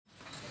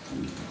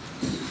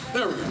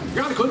There we go.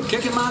 Gotta quit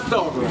kicking my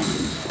dog around.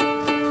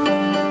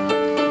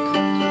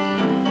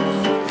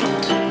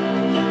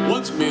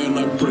 Once me and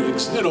Lem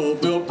Briggs and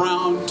old Bill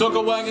Brown took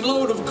a wagon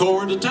load of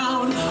corn to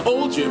town.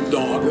 Old Jim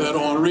Dog, that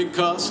ornery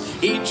cuss,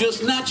 he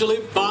just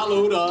naturally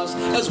followed us.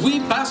 As we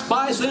passed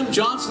by Sam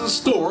Johnson's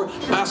store,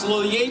 past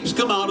all the apes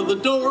come out of the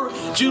door.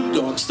 Jim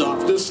Dog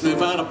stopped to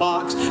sniff out a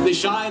box. They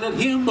shied at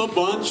him a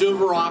bunch of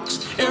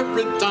rocks.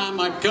 Every time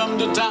I come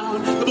to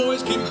town, the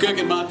boys keep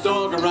kicking my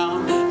dog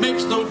around.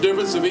 Makes no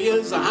difference if he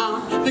is a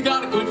hound. They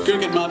gotta quit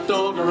kicking my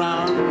dog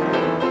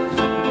around.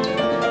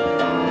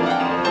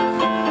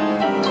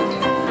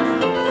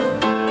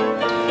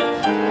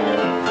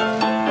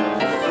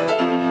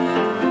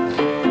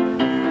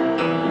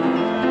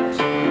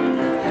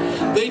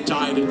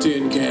 Tied a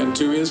tin can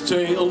to his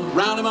tail,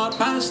 round him out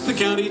past the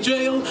county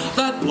jail.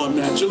 That plumb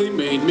naturally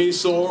made me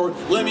sore.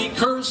 Lemmy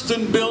cursed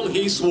and Bill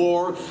he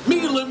swore.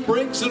 Me, Lem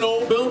Briggs, and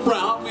old Bill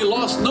Brown, we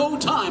lost no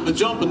time in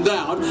jumping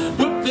down.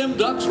 Whipped them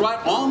ducks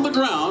right on the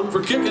ground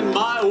for kicking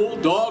my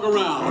old dog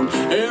around.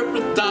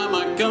 Every time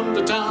I come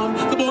to town,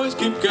 the boys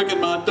keep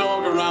kicking my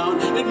dog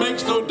around. It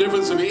makes no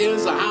difference if he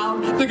is a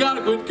hound. They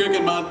gotta quit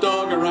kicking my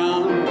dog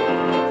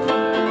around.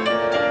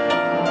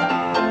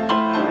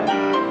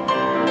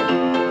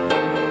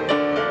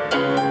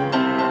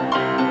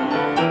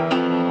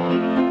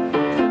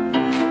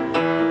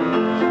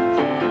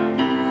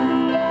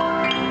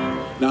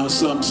 Now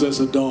some says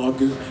a dog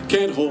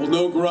can't hold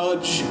no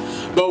grudge,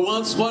 but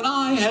once when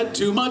I had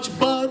too much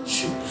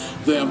budge,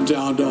 them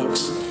town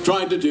ducks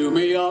tried to do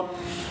me up.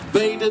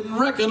 They didn't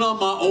reckon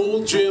on my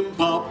old Jim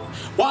pup.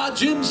 Why,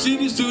 Jim seen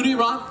his duty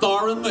right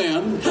thar and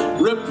then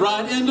ripped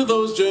right into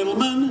those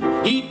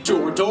gentlemen. He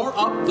tore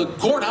up the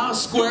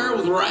courthouse square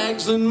with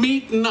rags and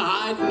meat and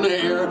hide and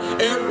hair.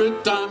 Every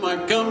time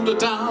I come to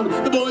town,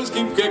 the boys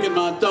keep kicking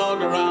my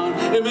dog around.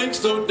 It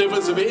makes no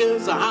difference if he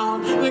is a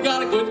hound. They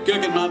gotta quit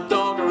kicking my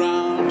dog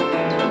around.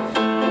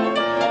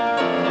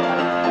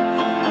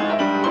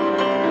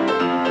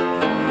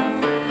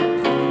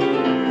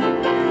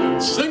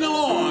 Sing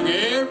along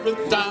every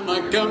time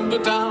I come to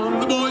town.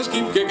 The boys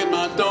keep kicking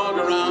my dog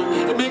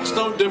around. It makes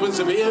no difference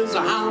if he is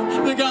a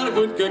hound. They gotta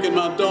quit kicking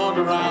my dog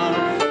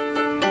around.